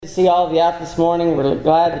see all of you out this morning. We're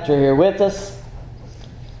glad that you're here with us.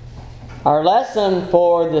 Our lesson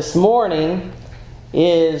for this morning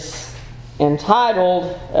is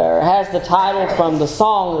entitled, or has the title from the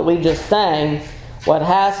song that we just sang, "What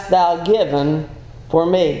Hast Thou Given for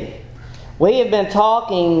Me?" We have been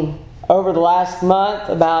talking over the last month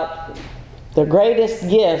about the greatest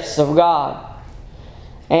gifts of God.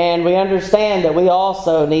 And we understand that we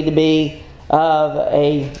also need to be of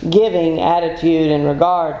a giving attitude in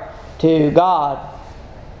regard to God.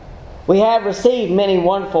 We have received many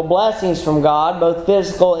wonderful blessings from God, both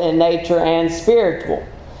physical in nature and spiritual.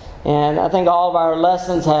 And I think all of our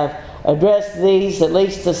lessons have addressed these at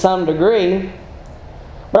least to some degree.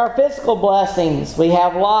 But our physical blessings, we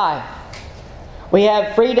have life. We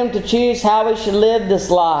have freedom to choose how we should live this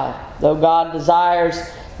life. Though God desires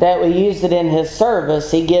that we use it in His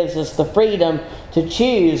service, He gives us the freedom to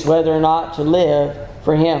choose whether or not to live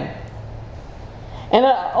for Him. And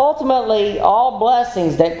ultimately, all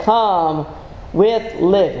blessings that come with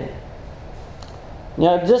living.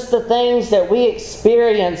 Just the things that we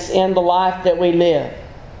experience in the life that we live.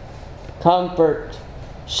 Comfort,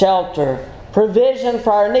 shelter, provision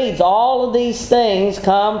for our needs. All of these things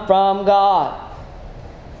come from God.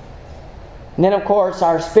 And then, of course,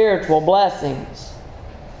 our spiritual blessings.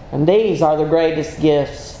 And these are the greatest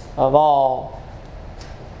gifts of all.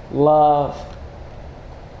 Love,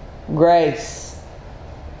 grace,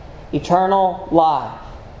 eternal life.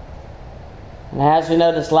 And as we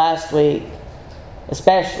noticed last week,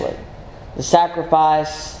 especially the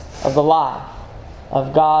sacrifice of the life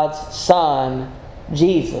of God's Son,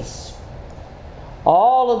 Jesus.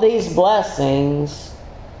 All of these blessings,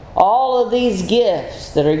 all of these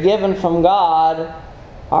gifts that are given from God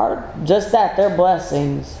are just that, they're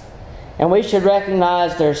blessings. And we should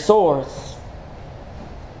recognize their source.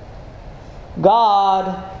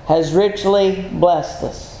 God has richly blessed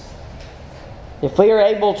us. If we are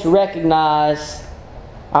able to recognize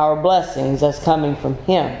our blessings as coming from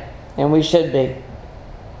Him, and we should be.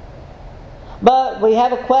 But we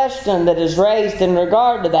have a question that is raised in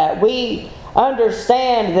regard to that. We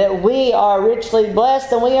understand that we are richly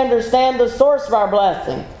blessed, and we understand the source of our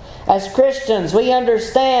blessing. As Christians, we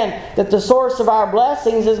understand that the source of our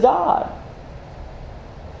blessings is God.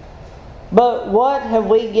 But what have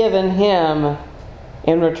we given Him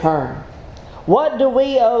in return? What do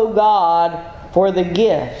we owe God for the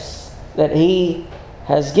gifts that He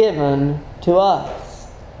has given to us?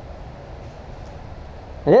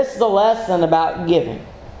 And this is a lesson about giving.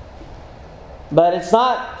 But it's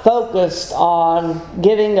not focused on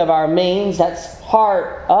giving of our means. That's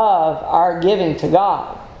part of our giving to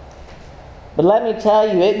God. But let me tell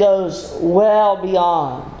you, it goes well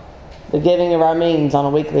beyond the giving of our means on a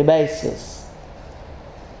weekly basis.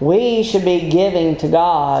 We should be giving to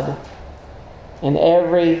God in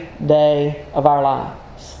every day of our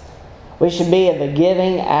lives. We should be of a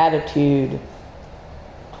giving attitude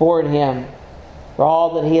toward Him for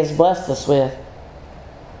all that He has blessed us with.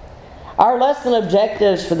 Our lesson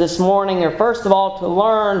objectives for this morning are, first of all, to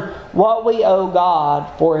learn what we owe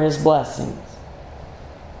God for His blessings.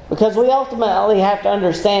 Because we ultimately have to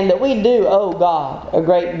understand that we do owe God a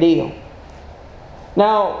great deal.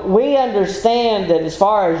 Now, we understand that as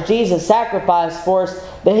far as Jesus sacrificed for us,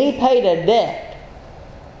 that He paid a debt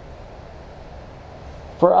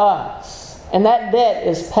for us. And that debt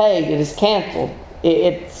is paid. It is canceled.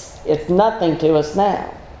 It's nothing to us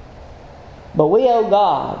now. But we owe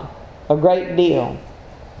God a great deal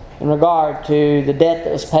in regard to the debt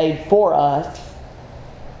that was paid for us.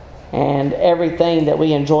 And everything that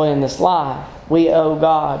we enjoy in this life, we owe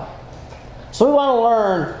God. So we want to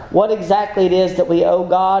learn what exactly it is that we owe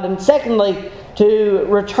God. And secondly, to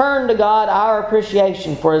return to God our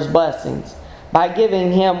appreciation for His blessings by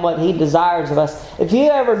giving Him what He desires of us. If you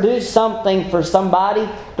ever do something for somebody,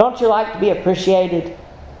 don't you like to be appreciated?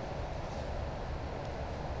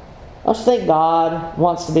 Don't you think God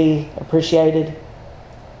wants to be appreciated?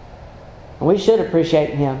 And we should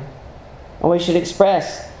appreciate Him. And we should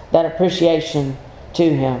express that appreciation to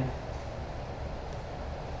Him.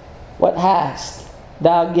 What hast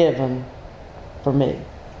thou given for me?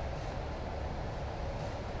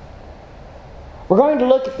 We're going to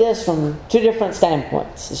look at this from two different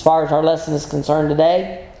standpoints as far as our lesson is concerned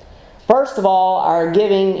today. First of all, our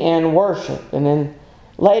giving in worship, and then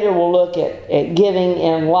later we'll look at giving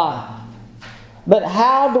in life. But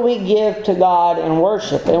how do we give to God in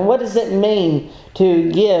worship? And what does it mean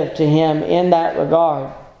to give to Him in that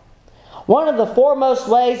regard? One of the foremost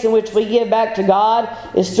ways in which we give back to God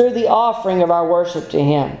is through the offering of our worship to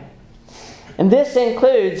Him. And this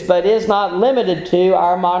includes, but is not limited to,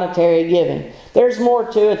 our monetary giving. There's more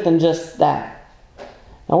to it than just that.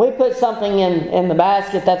 And we put something in the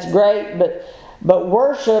basket, that's great, but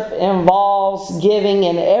worship involves giving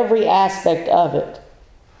in every aspect of it.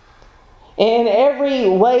 In every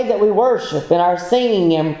way that we worship, in our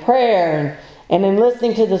singing and prayer, and in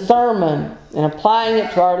listening to the sermon, and applying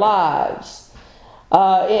it to our lives,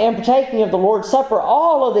 and partaking of the Lord's Supper,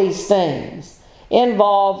 all of these things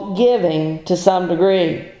involve giving to some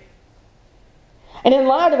degree. And in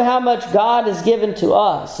light of how much God has given to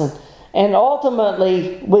us, and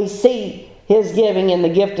ultimately we see His giving in the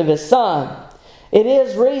gift of His Son, it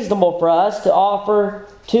is reasonable for us to offer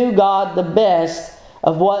to God the best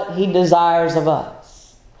of what He desires of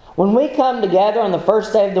us. When we come together on the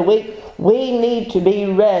first day of the week, we need to be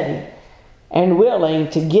ready and willing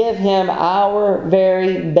to give Him our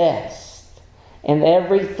very best in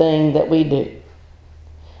everything that we do.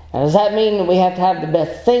 Now, does that mean that we have to have the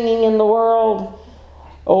best singing in the world?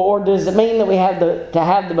 Or does it mean that we have to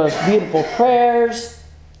have the most beautiful prayers?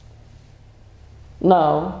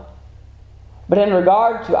 No. But in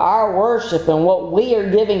regard to our worship and what we are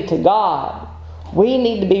giving to God, we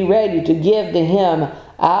need to be ready to give to Him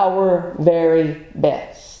our very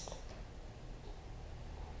best.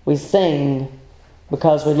 We sing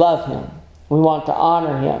because we love Him. We want to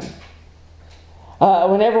honor Him.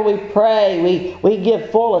 Whenever we pray, we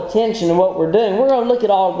give full attention to what we're doing. We're going to look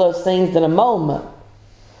at all of those things in a moment.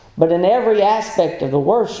 But in every aspect of the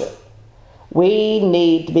worship, we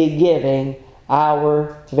need to be giving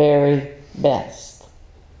our very best.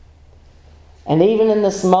 And even in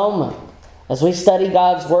this moment, as we study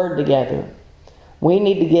God's Word together, we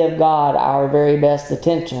need to give God our very best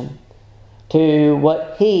attention to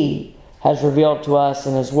what He has revealed to us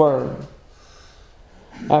in His Word.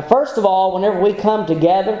 Now, first of all, whenever we come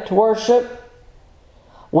together to worship,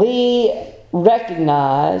 we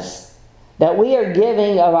recognize that we are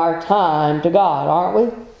giving of our time to God, aren't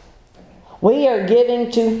we? We are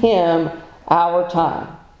giving to Him our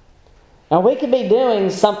time. Now, we could be doing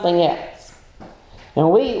something else.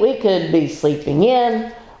 And we could be sleeping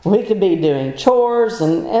in, we could be doing chores,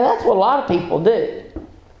 and that's what a lot of people do.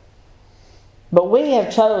 But we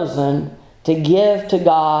have chosen to give to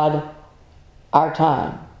God our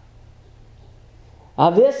time. Now,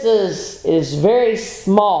 this is very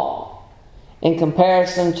small in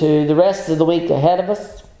comparison to the rest of the week ahead of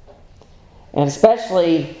us. And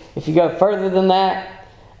especially if you go further than that,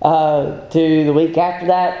 to the week after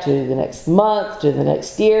that, to the next month, to the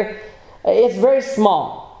next year. It's very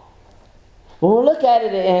small. When we look at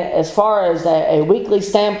it as far as a weekly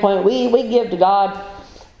standpoint, we give to God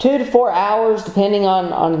 2 to 4 hours, depending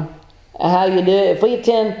on how you do it. If we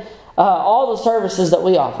attend all the services that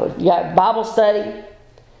we offer, you got Bible study,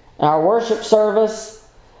 our worship service,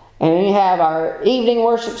 and then you have our evening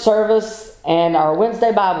worship service and our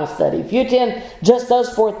Wednesday Bible study. If you attend just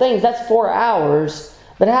those 4 things, that's 4 hours.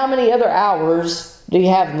 But how many other hours do you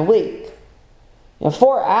have in the week?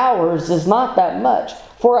 4 hours is not that much.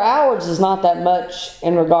 4 hours is not that much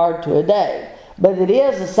in regard to a day. But it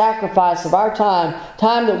is a sacrifice of our time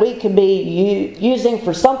that we could be using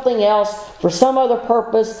for something else, for some other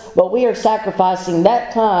purpose, but we are sacrificing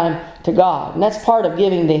that time to God. And that's part of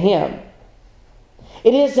giving to Him.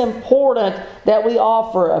 It is important that we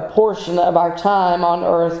offer a portion of our time on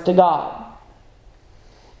earth to God.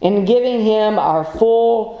 In giving Him our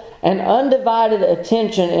full and undivided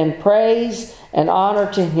attention in praise and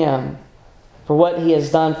honor to Him for what He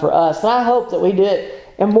has done for us. And I hope that we do it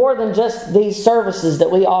in more than just these services that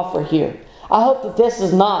we offer here. I hope that this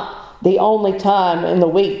is not the only time in the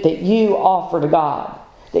week that you offer to God,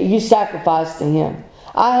 that you sacrifice to Him.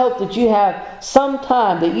 I hope that you have some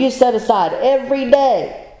time that you set aside every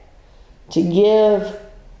day to give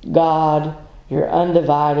God your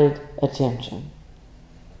undivided attention.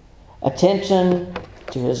 Attention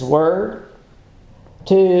to His Word,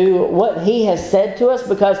 to what He has said to us,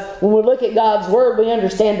 because when we look at God's Word, we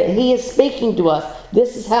understand that He is speaking to us.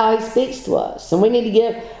 This is how He speaks to us. And we need to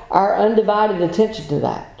give our undivided attention to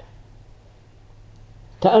that,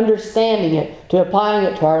 to understanding it, to applying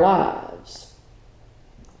it to our lives.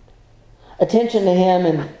 Attention to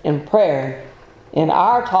Him in prayer, in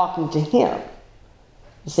our talking to Him.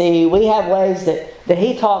 See, we have ways that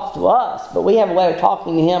He talks to us, but we have a way of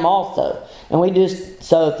talking to Him also. And we do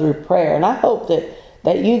so through prayer. And I hope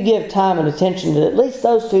that you give time and attention to at least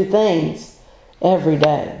those 2 things every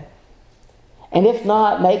day. And if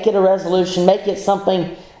not, make it a resolution. Make it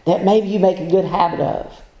something that maybe you make a good habit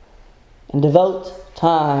of. And devote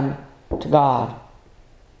time to God.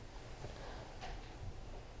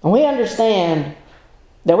 And we understand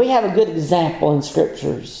that we have a good example in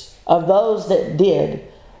Scriptures of those that did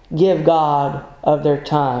give God of their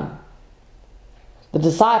time. The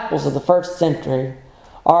disciples of the first century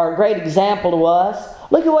are a great example to us.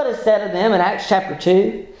 Look at what is said of them in Acts chapter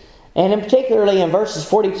 2, and in particularly in verses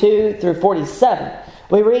 42 through 47.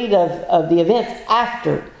 We read of the events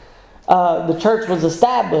after the church was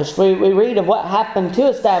established. We read of what happened to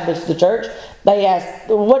establish the church. They asked,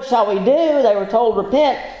 "What shall we do?" They were told,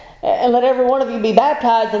 "Repent and let every one of you be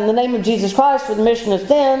baptized in the name of Jesus Christ for the remission of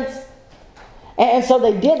sins." And so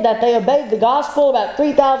they did that. They obeyed the gospel. About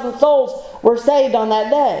 3,000 souls were saved on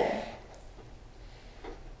that day.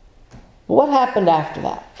 What happened after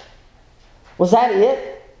that? Was that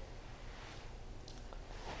it?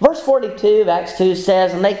 Verse 42 of Acts 2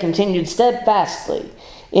 says, "And they continued steadfastly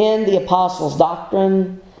in the apostles'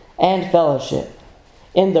 doctrine and fellowship,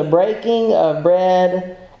 in the breaking of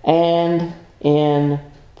bread and in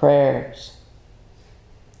prayers."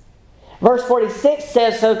 Verse 46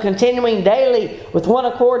 says, "So continuing daily with one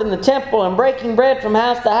accord in the temple and breaking bread from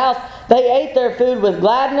house to house, they ate their food with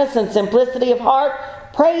gladness and simplicity of heart,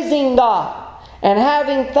 praising God and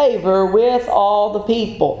having favor with all the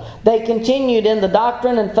people. They continued in the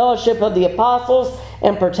doctrine and fellowship of the apostles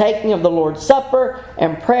and partaking of the Lord's Supper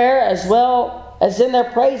and prayer, as well as in their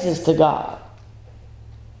praises to God."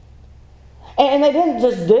 And they didn't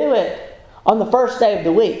just do it on the first day of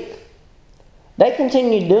the week. They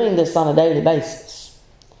continued doing this on a daily basis.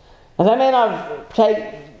 Now, they may not have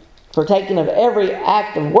partaken of every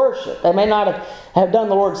act of worship. They may not have done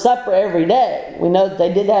the Lord's Supper every day. We know that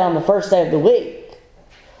they did that on the first day of the week.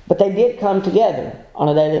 But they did come together on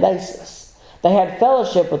a daily basis. They had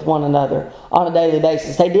fellowship with one another on a daily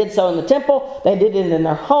basis. They did so in the temple. They did it in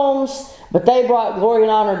their homes. But they brought glory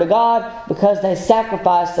and honor to God because they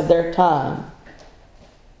sacrificed of their time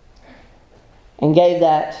and gave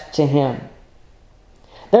that to Him.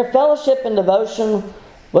 Their fellowship and devotion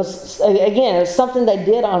was, again, it was something they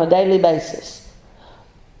did on a daily basis.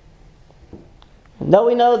 And though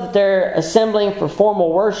we know that their assembling for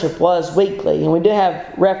formal worship was weekly, and we do have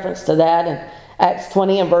reference to that in Acts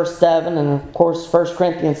 20 and verse 7, and of course 1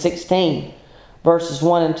 Corinthians 16, verses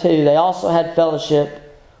 1 and 2, they also had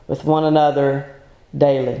fellowship with one another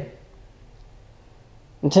daily.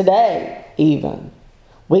 And today, even,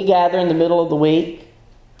 we gather in the middle of the week,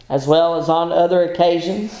 as well as on other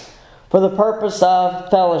occasions, for the purpose of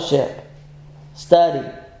fellowship, study,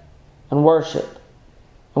 and worship.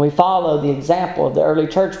 And we follow the example of the early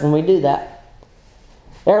church when we do that.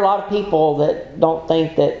 There are a lot of people that don't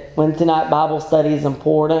think that Wednesday night Bible study is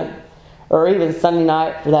important, or even Sunday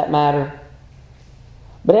night for that matter.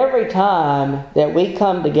 But every time that we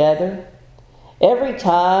come together, every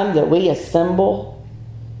time that we assemble,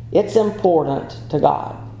 it's important to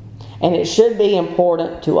God. And it should be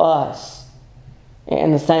important to us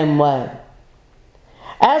in the same way.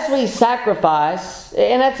 As we sacrifice,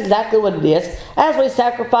 and that's exactly what it is, as we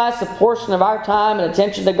sacrifice a portion of our time and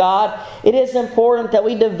attention to God, it is important that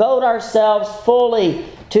we devote ourselves fully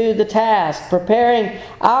to the task, preparing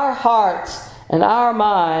our hearts and our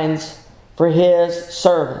minds for His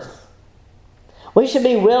service. We should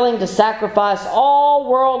be willing to sacrifice all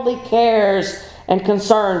worldly cares and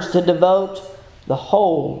concerns to devote the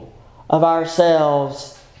whole of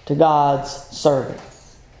ourselves to God's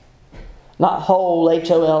service. Not whole,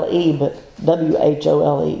 H-O-L-E, but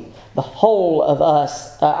W-H-O-L-E. The whole of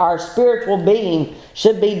us, our spiritual being,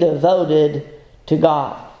 should be devoted to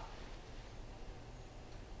God.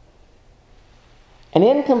 An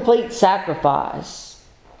incomplete sacrifice,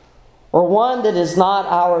 or one that is not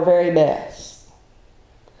our very best,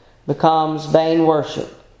 becomes vain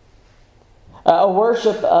worship. A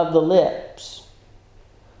worship of the lips,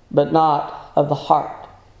 but not of the heart.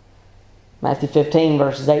 Matthew 15,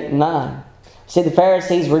 verses 8 and 9. See, the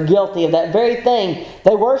Pharisees were guilty of that very thing.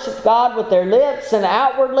 They worshipped God with their lips, and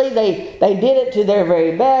outwardly they did it to their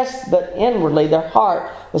very best, but inwardly their heart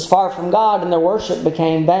was far from God, and their worship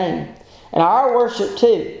became vain. And our worship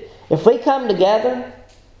too. If we come together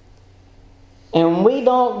and we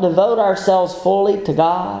don't devote ourselves fully to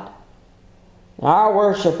God, our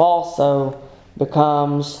worship also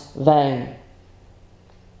becomes vain.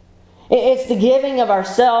 It's the giving of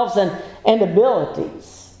ourselves and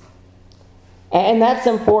abilities. And that's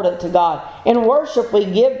important to God. In worship, we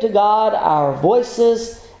give to God our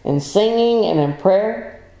voices in singing and in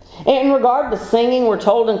prayer. In regard to singing, we're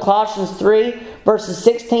told in Colossians 3, verses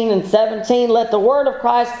 16 and 17, "Let the word of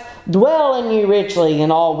Christ dwell in you richly in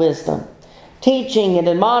all wisdom, teaching and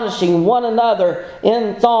admonishing one another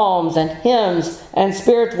in psalms and hymns and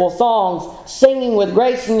spiritual songs, singing with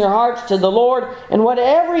grace in your hearts to the Lord, and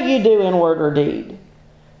whatever you do in word or deed,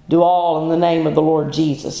 do all in the name of the Lord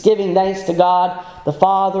Jesus, giving thanks to God the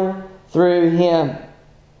Father through Him."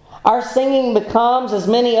 Our singing becomes, as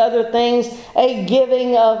many other things, a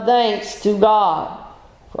giving of thanks to God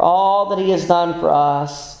for all that He has done for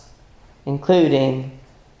us, including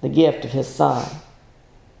the gift of His Son.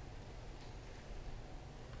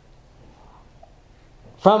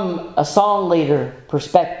 From a song leader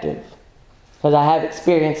perspective, because I have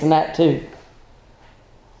experience in that too,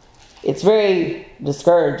 it's very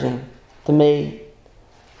discouraging to me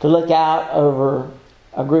to look out over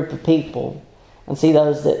a group of people and see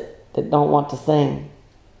those that don't want to sing.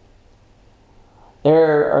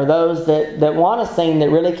 There are those that want to sing that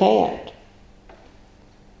really can't.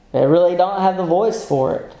 They really don't have the voice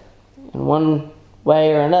for it in one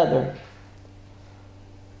way or another.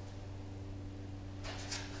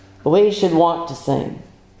 But we should want to sing.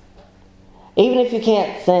 Even if you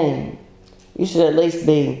can't sing, you should at least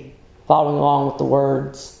be following along with the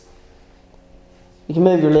words. You can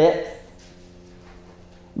move your lips,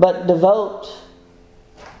 but devote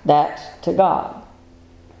that to God.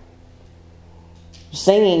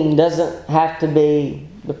 Singing doesn't have to be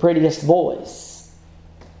the prettiest voice,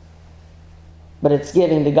 but it's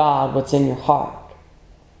giving to God what's in your heart.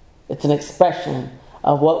 It's an expression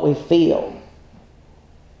of what we feel.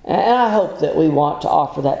 And I hope that we want to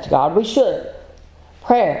offer that to God. We should.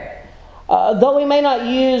 Prayer. Though we may not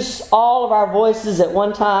use all of our voices at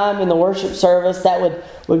one time in the worship service, that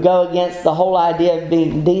would go against the whole idea of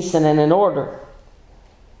being decent and in order.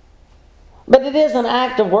 But it is an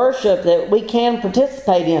act of worship that we can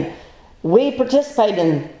participate in. We participate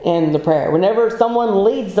in the prayer. Whenever someone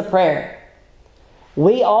leads the prayer,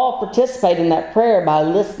 we all participate in that prayer by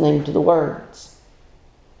listening to the words.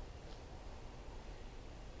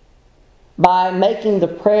 By making the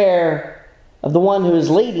prayer of the one who is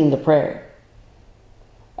leading the prayer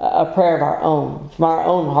a prayer of our own, from our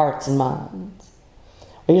own hearts and minds.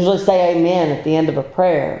 We usually say amen at the end of a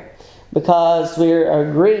prayer because we're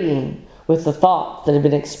agreeing with the thoughts that have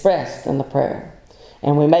been expressed in the prayer.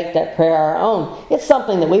 And we make that prayer our own. It's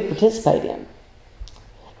something that we participate in.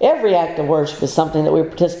 Every act of worship is something that we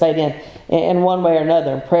participate in one way or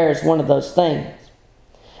another, and prayer is one of those things.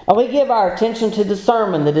 And we give our attention to the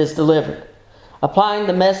sermon that is delivered, applying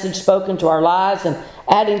the message spoken to our lives and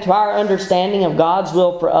adding to our understanding of God's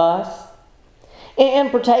will for us. In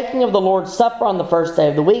partaking of the Lord's Supper on the first day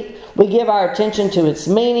of the week, we give our attention to its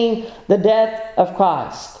meaning, the death of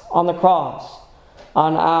Christ on the cross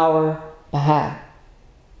on our behalf.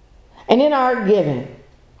 And in our giving,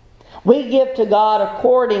 we give to God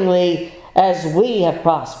accordingly as we have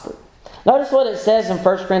prospered. Notice what it says in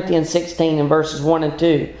 1 Corinthians 16 in verses 1 and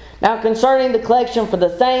 2. Now concerning the collection for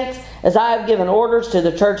the saints, as I have given orders to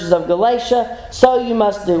the churches of Galatia, so you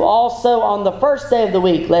must do also on the first day of the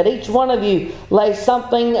week. Let each one of you lay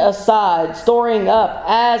something aside, storing up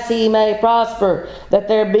as he may prosper, that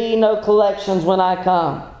there be no collections when I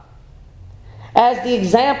come. As the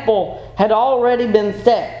example had already been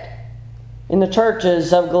set in the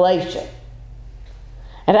churches of Galatia,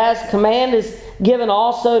 and as command is given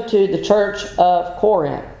also to the church of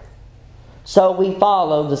Corinth, so we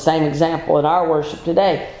follow the same example in our worship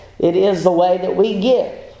today. It is the way that we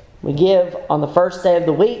give. We give on the first day of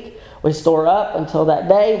the week. We store up until that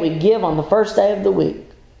day. We give on the first day of the week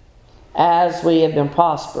as we have been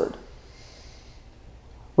prospered.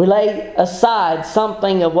 We lay aside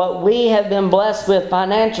something of what we have been blessed with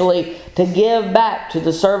financially to give back to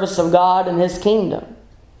the service of God and His kingdom.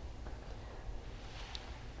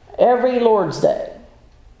 Every Lord's Day,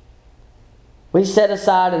 we set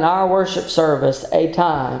aside in our worship service a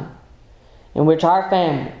time in which our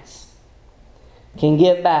families can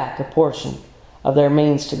give back a portion of their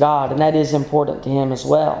means to God, and that is important to Him as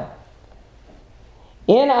well.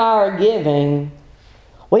 In our giving,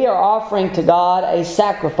 we are offering to God a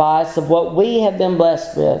sacrifice of what we have been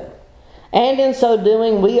blessed with, and in so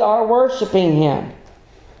doing, we are worshiping Him,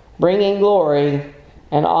 bringing glory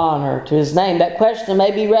and honor to His name. That question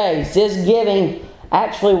may be raised: is giving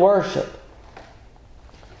actually worship?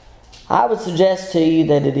 I would suggest to you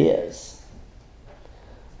that it is,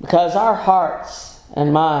 because our hearts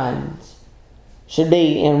and minds should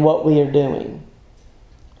be in what we are doing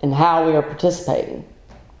and how we are participating.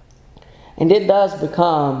 And it does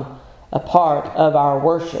become a part of our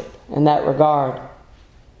worship in that regard.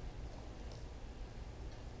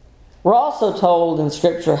 We're also told in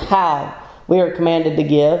Scripture how we are commanded to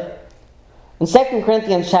give. In 2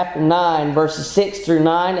 Corinthians chapter 9, verses 6 through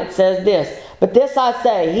 9, it says this: But this I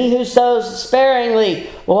say, he who sows sparingly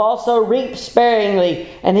will also reap sparingly,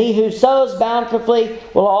 and he who sows bountifully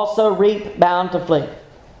will also reap bountifully.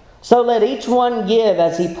 So let each one give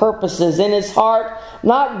as he purposes in his heart,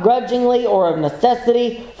 not grudgingly or of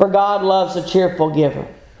necessity, for God loves a cheerful giver.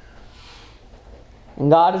 And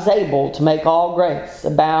God is able to make all grace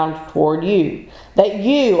abound toward you, that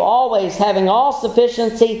you, always having all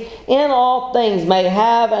sufficiency in all things, may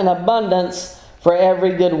have an abundance for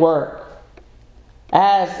every good work.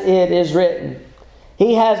 As it is written,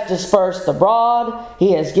 He has dispersed abroad,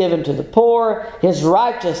 He has given to the poor, His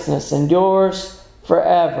righteousness endures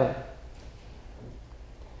forever.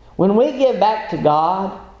 When we give back to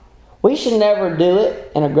God, we should never do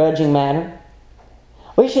it in a grudging manner.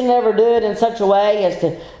 We should never do it in such a way as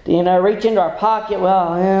to reach into our pocket.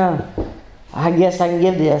 Well, yeah, I guess I can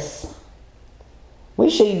give this. We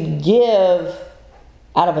should give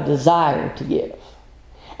out of a desire to give.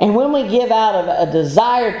 And when we give out of a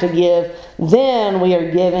desire to give, then we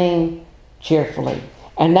are giving cheerfully.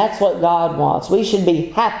 And that's what God wants. We should be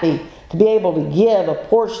happy to be able to give a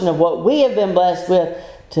portion of what we have been blessed with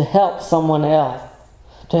to help someone else,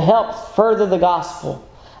 to help further the gospel.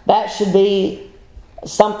 That should be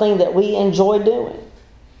something that we enjoy doing.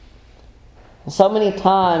 And so many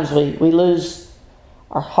times we lose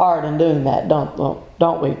our heart in doing that,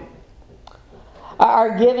 don't we?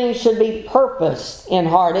 Our giving should be purposed in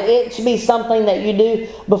heart. It should be something that you do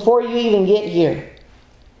before you even get here.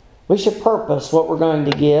 We should purpose what we're going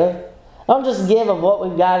to give. Don't just give of what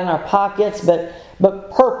we've got in our pockets, but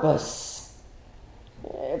purpose.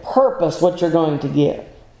 Purpose what you're going to give.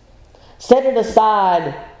 Set it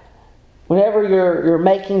aside whenever you're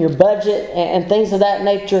making your budget and things of that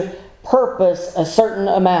nature. Purpose a certain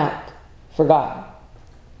amount for God.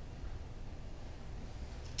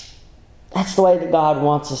 That's the way that God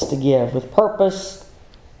wants us to give, with purpose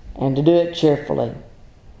and to do it cheerfully.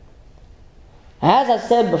 As I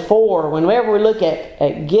said before, whenever we look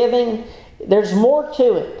at giving, there's more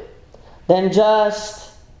to it than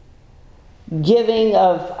just giving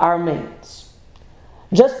of our means.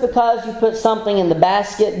 Just because you put something in the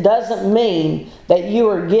basket doesn't mean that you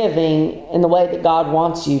are giving in the way that God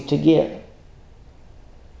wants you to give.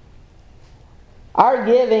 Our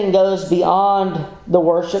giving goes beyond the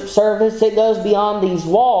worship service. It goes beyond these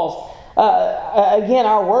walls. Again,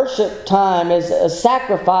 our worship time is a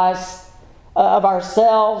sacrifice of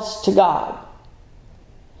ourselves to God.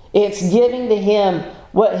 It's giving to Him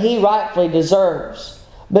what He rightfully deserves.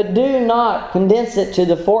 But do not condense it to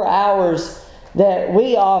the 4 hours that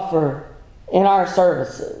we offer in our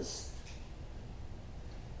services.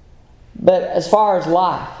 But as far as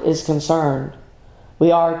life is concerned,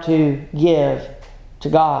 we are to give to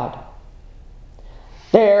God.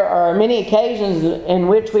 There are many occasions in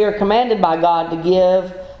which we are commanded by God to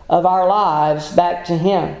give of our lives back to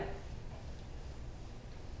Him.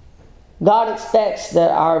 God expects that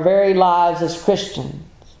our very lives as Christians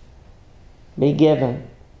be given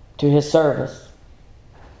to His service.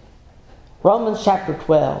 Romans chapter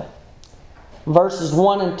 12, verses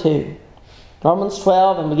 1 and 2. Romans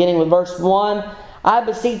 12, and beginning with verse 1. I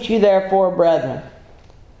beseech you therefore, brethren,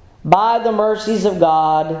 by the mercies of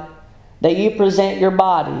God, that you present your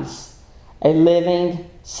bodies a living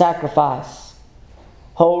sacrifice,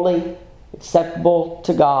 holy, acceptable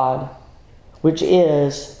to God, which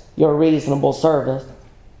is your reasonable service.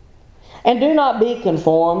 And do not be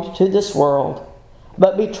conformed to this world,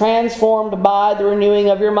 but be transformed by the renewing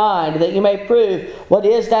of your mind, that you may prove what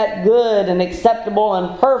is that good and acceptable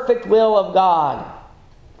and perfect will of God.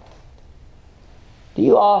 Do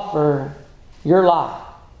you offer your life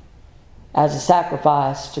as a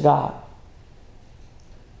sacrifice to God?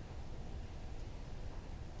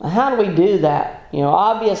 Now, how do we do that?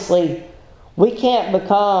 Obviously, we can't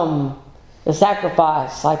become the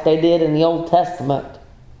sacrifice like they did in the Old Testament.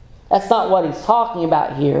 That's not what he's talking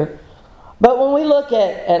about here. But when we look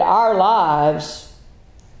at our lives,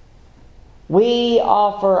 we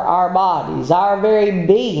offer our bodies, our very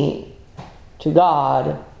being, to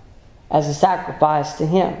God as a sacrifice to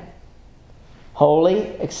Him. Holy,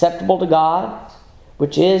 acceptable to God,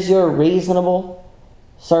 which is your reasonable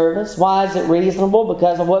service. Why is it reasonable?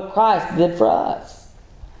 Because of what Christ did for us.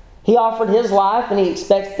 He offered His life, and He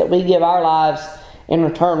expects that we give our lives in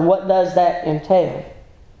return. What does that entail?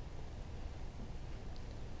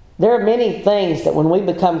 There are many things that when we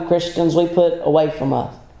become Christians, we put away from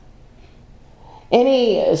us.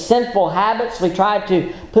 Any sinful habits, we try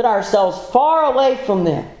to put ourselves far away from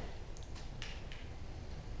them.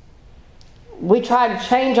 We try to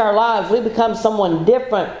change our lives. We become someone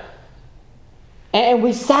different. And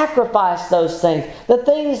we sacrifice those things. The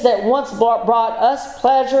things that once brought us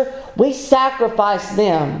pleasure, we sacrifice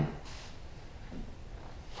them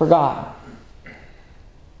for God.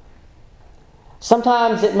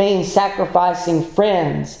 Sometimes it means sacrificing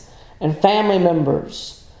friends and family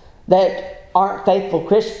members that aren't faithful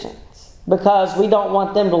Christians because we don't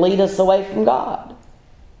want them to lead us away from God.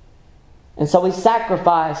 And so we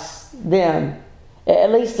sacrifice them,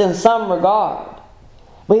 at least in some regard.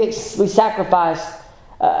 We sacrifice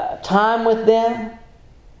time with them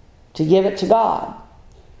to give it to God.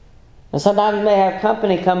 And sometimes you may have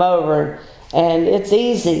company come over, and it's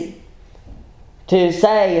easy to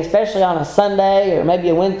say, especially on a Sunday or maybe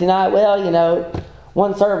a Wednesday night, well, you know,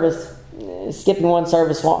 skipping one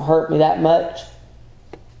service won't hurt me that much.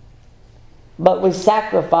 But we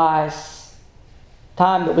sacrifice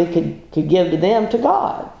time that we could give to them to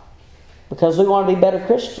God because we want to be better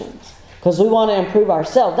Christians, because we want to improve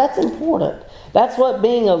ourselves. That's important. That's what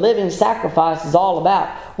being a living sacrifice is all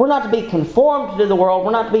about. We're not to be conformed to the world.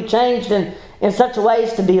 We're not to be changed in such a way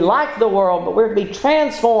as to be like the world, but we're to be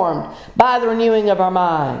transformed by the renewing of our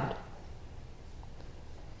mind,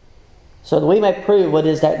 so that we may prove what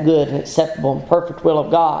is that good and acceptable and perfect will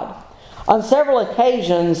of God. On several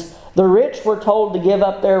occasions, the rich were told to give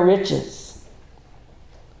up their riches.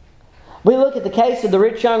 We look at the case of the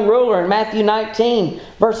rich young ruler in Matthew 19,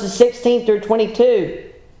 verses 16 through 22.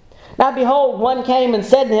 Now behold, one came and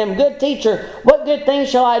said to him, Good teacher, what good thing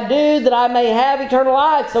shall I do that I may have eternal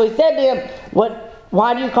life? So he said to him,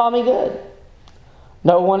 Why do you call me good?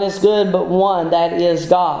 No one is good but one, that is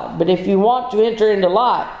God. But if you want to enter into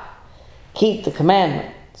life, keep the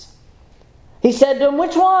commandments. He said to him,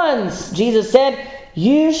 Which ones? Jesus said,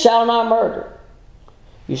 You shall not murder.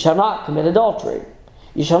 You shall not commit adultery.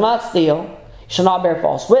 You shall not steal. You shall not bear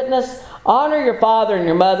false witness. Honor your father and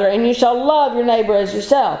your mother, and you shall love your neighbor as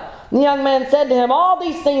yourself. And the young man said to him, All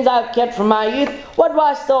these things I have kept from my youth. What do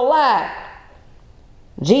I still lack?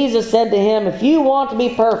 Jesus said to him, If you want to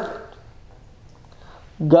be perfect,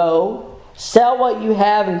 go, sell what you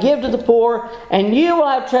have and give to the poor, and you will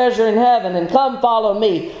have treasure in heaven, and come follow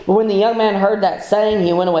me. But when the young man heard that saying,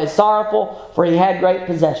 he went away sorrowful, for he had great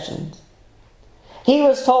possessions. He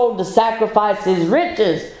was told to sacrifice his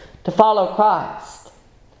riches to follow Christ,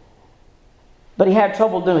 but he had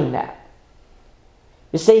trouble doing that.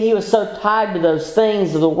 You see, he was so tied to those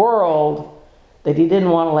things of the world that he didn't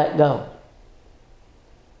want to let go.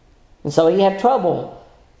 And so he had trouble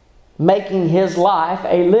making his life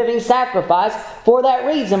a living sacrifice for that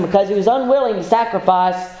reason, because he was unwilling to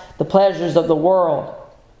sacrifice the pleasures of the world.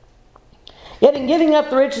 Yet in giving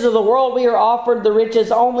up the riches of the world, we are offered the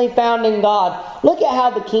riches only found in God. Look at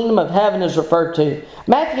how the kingdom of heaven is referred to.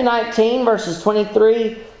 Matthew 19, verses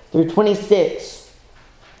 23 through 26.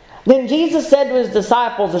 Then Jesus said to his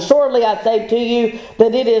disciples, Assuredly I say to you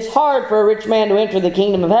that it is hard for a rich man to enter the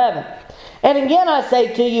kingdom of heaven. And again I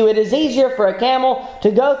say to you, it is easier for a camel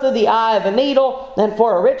to go through the eye of a needle than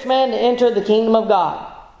for a rich man to enter the kingdom of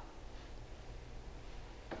God.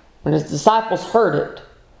 When his disciples heard it,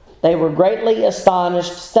 they were greatly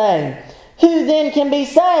astonished, saying, Who then can be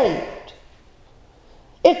saved?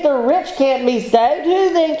 If the rich can't be saved,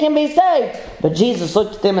 who then can be saved? But Jesus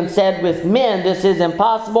looked at them and said, With men this is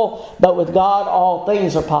impossible, but with God all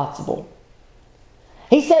things are possible.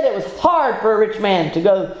 He said it was hard for a rich man to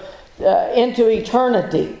go into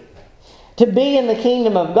eternity, to be in the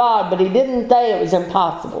kingdom of God, but he didn't say it was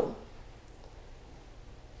impossible.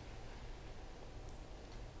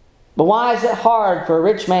 But why is it hard for a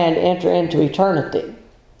rich man to enter into eternity?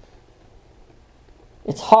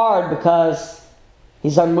 It's hard because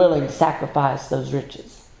he's unwilling to sacrifice those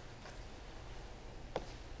riches.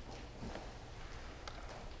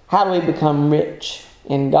 How do we become rich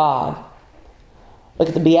in God? Look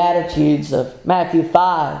at the Beatitudes of Matthew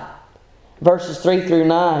 5, verses 3 through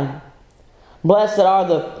 9. Blessed are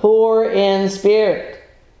the poor in spirit,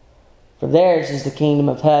 for theirs is the kingdom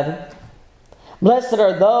of heaven. Blessed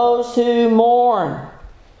are those who mourn,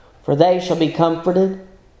 for they shall be comforted.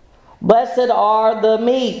 Blessed are the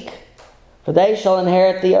meek, for they shall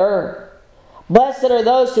inherit the earth. Blessed are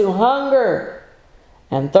those who hunger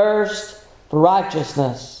and thirst for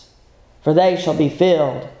righteousness, for they shall be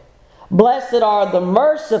filled. Blessed are the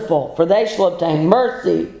merciful, for they shall obtain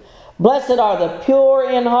mercy. Blessed are the pure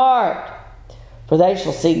in heart, for they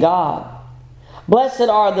shall see God. Blessed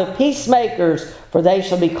are the peacemakers, for they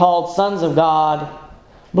shall be called sons of God.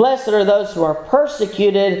 Blessed are those who are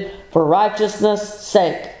persecuted for righteousness'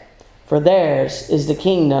 sake, for theirs is the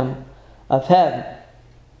kingdom of heaven.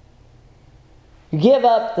 You give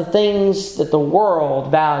up the things that the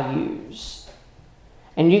world values,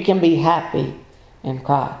 and you can be happy in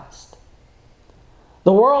Christ.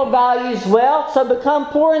 The world values wealth, so become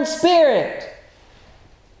poor in spirit,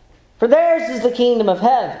 for theirs is the kingdom of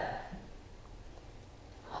heaven.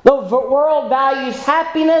 The world values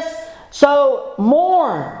happiness, so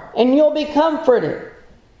mourn and you'll be comforted.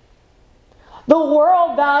 The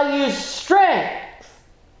world values strength,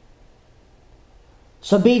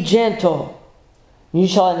 so be gentle You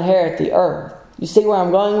shall inherit the earth. You see where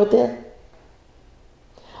I'm going with this?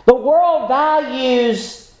 The world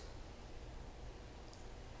values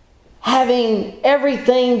having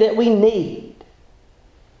everything that we need.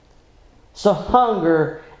 So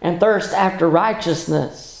hunger and thirst after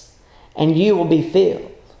righteousness, and you will be filled.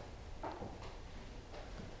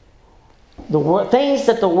 The things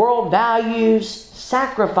that the world values,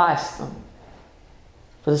 sacrifice them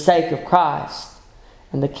for the sake of Christ,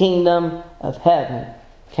 and the kingdom of heaven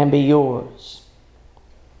can be yours.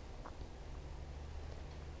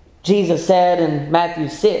 Jesus said in Matthew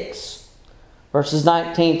 6, verses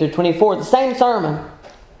 19 through 24, the same sermon,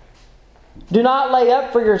 "Do not lay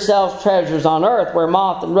up for yourselves treasures on earth, where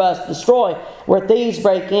moth and rust destroy, where thieves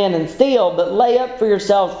break in and steal, but lay up for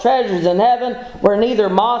yourselves treasures in heaven, where neither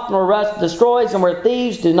moth nor rust destroys, and where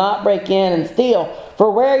thieves do not break in and steal.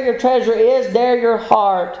 For where your treasure is, there your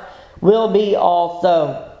heart will be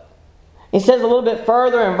also." He says a little bit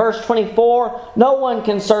further in verse 24, "No one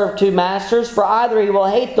can serve two masters, for either he will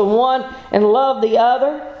hate the one and love the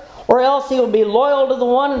other, or else he will be loyal to the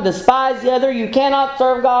one and despise the other. You cannot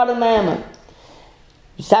serve God and mammon."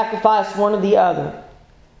 You sacrifice one or the other.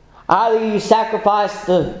 Either you sacrifice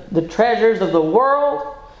the treasures of the world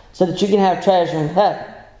so that you can have treasure in heaven,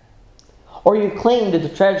 or you cling to the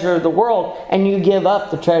treasure of the world and you give up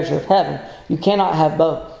the treasure of heaven. You cannot have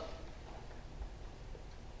both.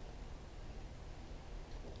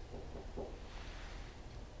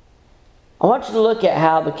 I want you to look at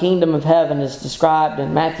how the kingdom of heaven is described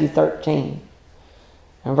in Matthew 13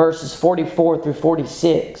 and verses 44 through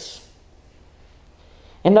 46.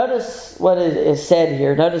 And notice what is said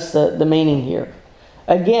here. Notice the meaning here.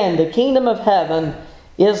 Again, the kingdom of heaven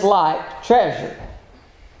is like treasure.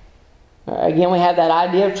 Again, we have that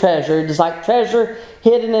idea of treasure. It is like treasure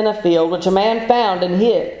hidden in a field, which a man found and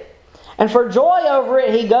hid. And for joy over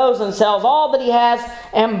it, he goes and sells all that he has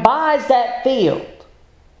and buys that field.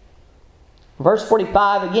 Verse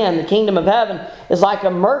 45 again, the kingdom of heaven is like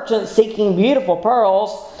a merchant seeking beautiful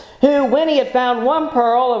pearls, who, when he had found one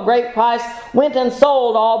pearl of great price, went and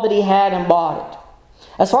sold all that he had and bought it.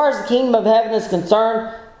 As far as the kingdom of heaven is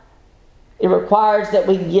concerned, it requires that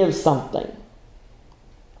we give something.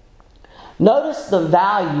 Notice the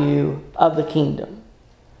value of the kingdom.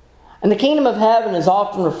 And the kingdom of heaven is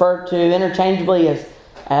often referred to interchangeably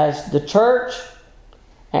as the church,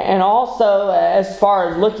 and also as far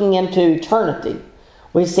as looking into eternity.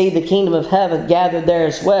 We see the kingdom of heaven gathered there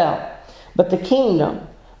as well. But the kingdom,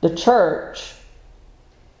 the church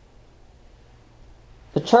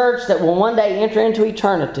that will one day enter into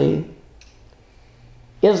eternity,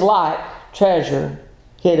 is like treasure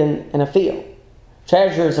hidden in a field.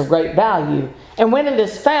 Treasure is of great value. And when it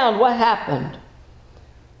is found, what happened?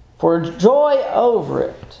 For joy over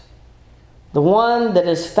it, the one that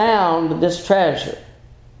has found this treasure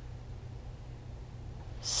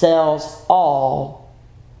sells all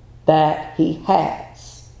that he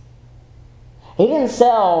has. He didn't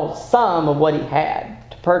sell some of what he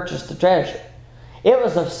had to purchase the treasure. It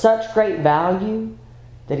was of such great value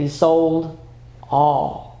that he sold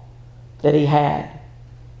all that he had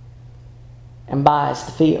and buys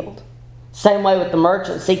the field. Same way with the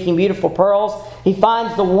merchant seeking beautiful pearls. He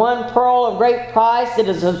finds the one pearl of great price that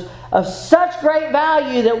is of such great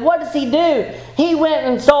value that what does he do? He went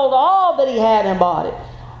and sold all that he had and bought it.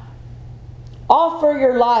 Offer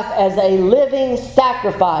your life as a living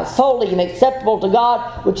sacrifice, holy and acceptable to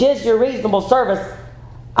God, which is your reasonable service.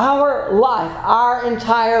 Our life, our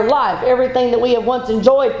entire life, everything that we have once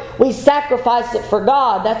enjoyed, we sacrifice it for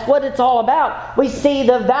God. That's what it's all about. We see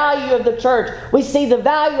the value of the church. We see the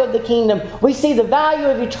value of the kingdom. We see the value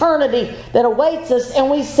of eternity that awaits us, and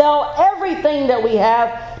we sell everything that we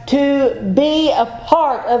have to be a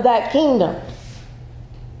part of that kingdom.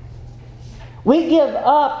 We give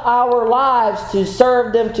up our lives to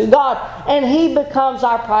serve them to God, and He becomes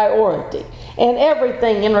our priority. And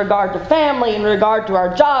everything in regard to family, in regard to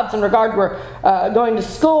our jobs, in regard to going to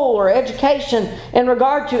school or education, in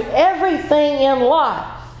regard to everything in life,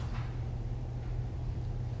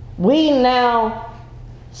 we now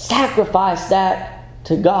sacrifice that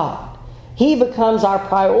to God. He becomes our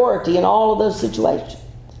priority in all of those situations.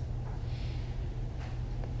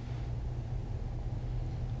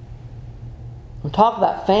 We talk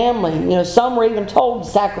about family. Some were even told to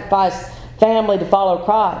sacrifice family to follow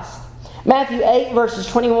Christ. Matthew 8, verses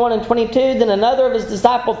 21 and 22, then another of his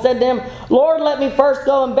disciples said to him, Lord, let me first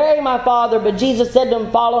go and bury my father. But Jesus said to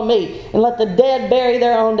him, follow me, and let the dead bury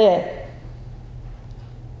their own dead.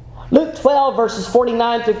 Luke 12, verses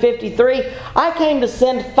 49 through 53, I came to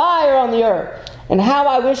send fire on the earth, and how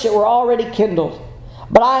I wish it were already kindled.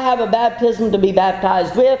 But I have a baptism to be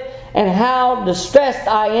baptized with, and how distressed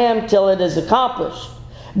I am till it is accomplished.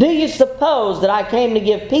 Do you suppose that I came to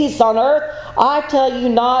give peace on earth? I tell you,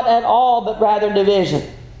 not at all, but rather division.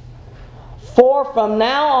 For from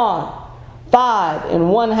now on, 5 in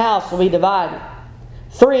one house will be divided.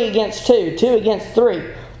 3 against 2, 2 against 3.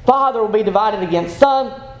 Father will be divided against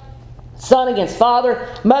son, son against father,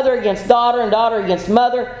 mother against daughter, and daughter against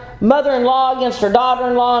mother, mother-in-law against her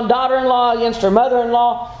daughter-in-law, and daughter-in-law against her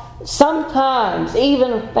mother-in-law. Sometimes,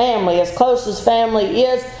 even family, as close as family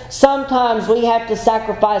is, sometimes we have to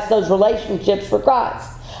sacrifice those relationships for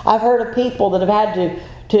Christ. I've heard of people that have had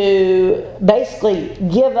to basically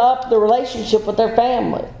give up the relationship with their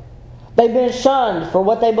family. They've been shunned for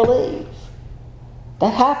what they believe.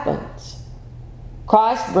 That happens.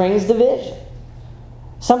 Christ brings division.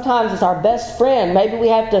 Sometimes it's our best friend. Maybe we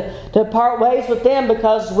have to part ways with them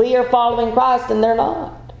because we are following Christ and they're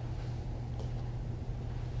not.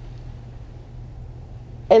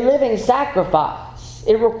 A living sacrifice.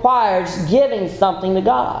 It requires giving something to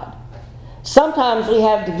God. Sometimes we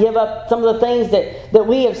have to give up some of the things that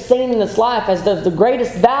we have seen in this life as the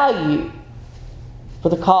greatest value for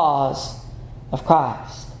the cause of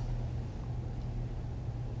Christ.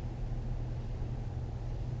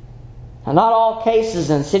 Now, not all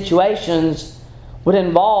cases and situations would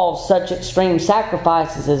involve such extreme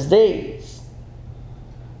sacrifices as these.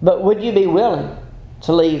 But would you be willing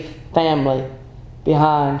to leave family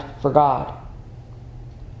behind for God?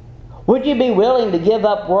 Would you be willing to give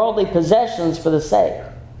up worldly possessions for the sake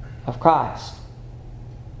of Christ?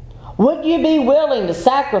 Would you be willing to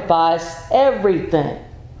sacrifice everything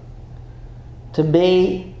to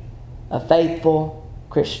be a faithful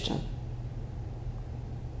Christian?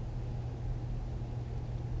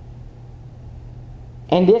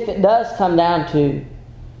 And if it does come down to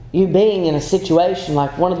you being in a situation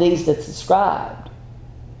like one of these that's described,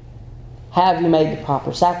 have you made the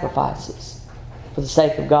proper sacrifices for the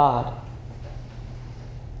sake of God?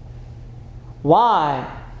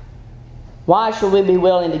 Why? Why should we be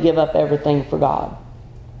willing to give up everything for God?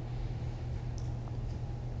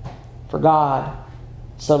 For God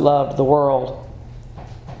so loved the world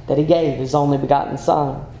that He gave His only begotten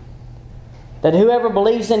Son, that whoever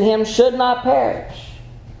believes in Him should not perish,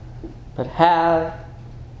 but have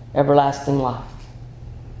everlasting life.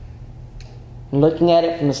 And looking at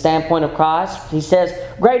it from the standpoint of Christ, He says,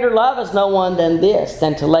 greater love is no one than this,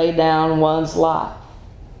 than to lay down one's life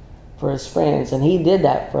for his friends. And He did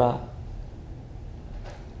that for us.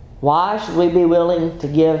 Why should we be willing to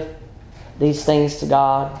give these things to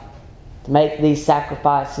God, to make these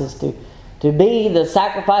sacrifices, to be the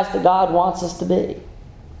sacrifice that God wants us to be?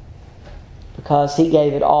 Because He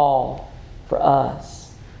gave it all for us.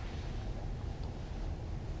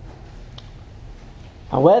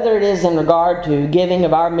 Now, whether it is in regard to giving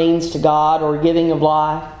of our means to God or giving of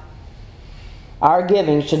life, our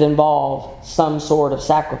giving should involve some sort of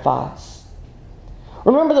sacrifice.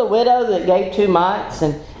 Remember the widow that gave 2 mites,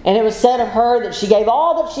 and it was said of her that she gave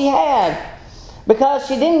all that she had because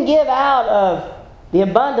she didn't give out of the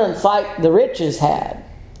abundance like the riches had.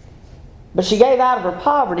 But she gave out of her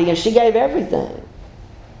poverty, and she gave everything.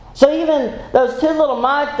 So even those 2 little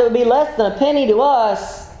mites that would be less than a penny to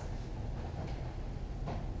us,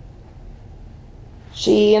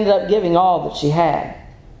 she ended up giving all that she had.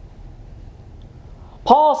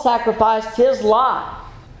 Paul sacrificed his life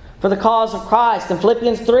for the cause of Christ. In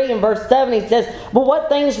Philippians 3 and verse 7 he says, but what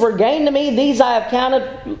things were gained to me, these I have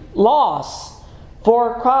counted loss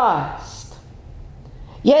for Christ.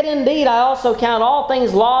 Yet indeed I also count all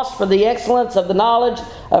things lost for the excellence of the knowledge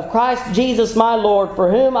of Christ Jesus my Lord, for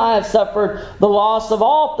whom I have suffered the loss of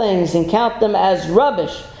all things, and count them as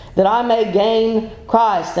rubbish, that I may gain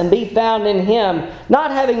Christ and be found in Him,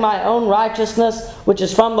 not having my own righteousness, which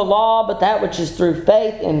is from the law, but that which is through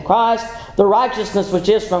faith in Christ, the righteousness which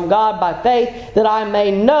is from God by faith, that I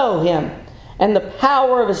may know Him, and the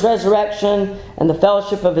power of His resurrection, and the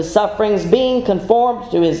fellowship of His sufferings, being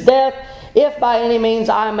conformed to His death, if by any means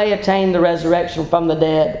I may attain the resurrection from the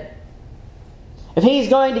dead. If He's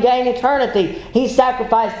going to gain eternity, He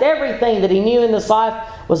sacrificed everything that He knew in this life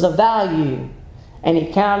was of value, and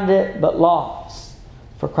He counted it but loss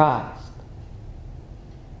for Christ.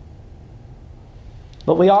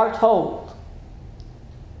 But we are told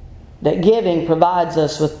that giving provides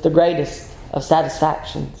us with the greatest of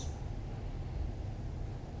satisfactions.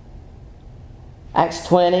 Acts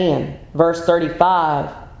 20 and verse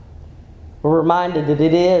 35, we're reminded that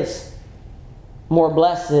it is more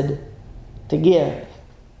blessed to give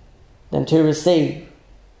than to receive.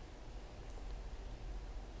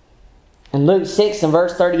 In Luke 6 and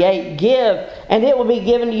verse 38, give, and it will be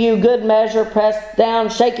given to you. Good measure, pressed down,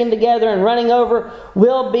 shaken together, and running over,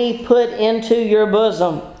 will be put into your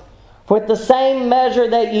bosom. For with the same measure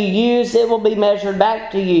that you use, it will be measured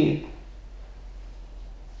back to you.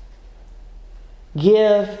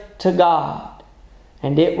 Give to God,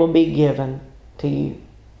 and it will be given to you.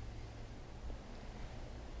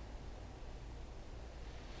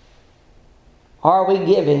 Are we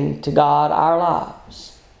giving to God our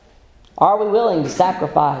lives? Are we willing to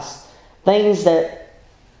sacrifice things that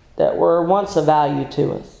were once of value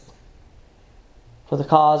to us for the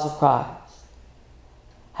cause of Christ?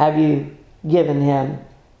 Have you given Him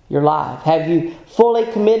your life? Have you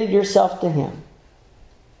fully committed yourself to Him?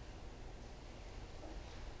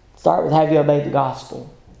 Start with, have you obeyed the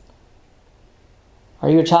gospel?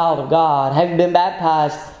 Are you a child of God? Have you been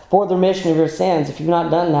baptized for the remission of your sins? If you've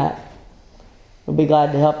not done that, we'll be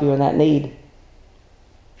glad to help you in that need.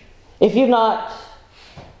 If you've not,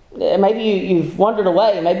 maybe you've wandered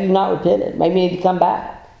away, maybe you've not repented, maybe you need to come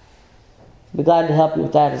back. We'll be glad to help you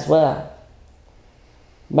with that as well.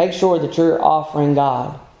 Make sure that you're offering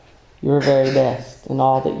God your very best in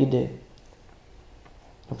all that you do.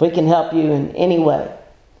 If we can help you in any way,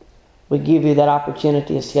 we give you that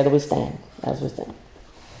opportunity as together we stand, as we stand.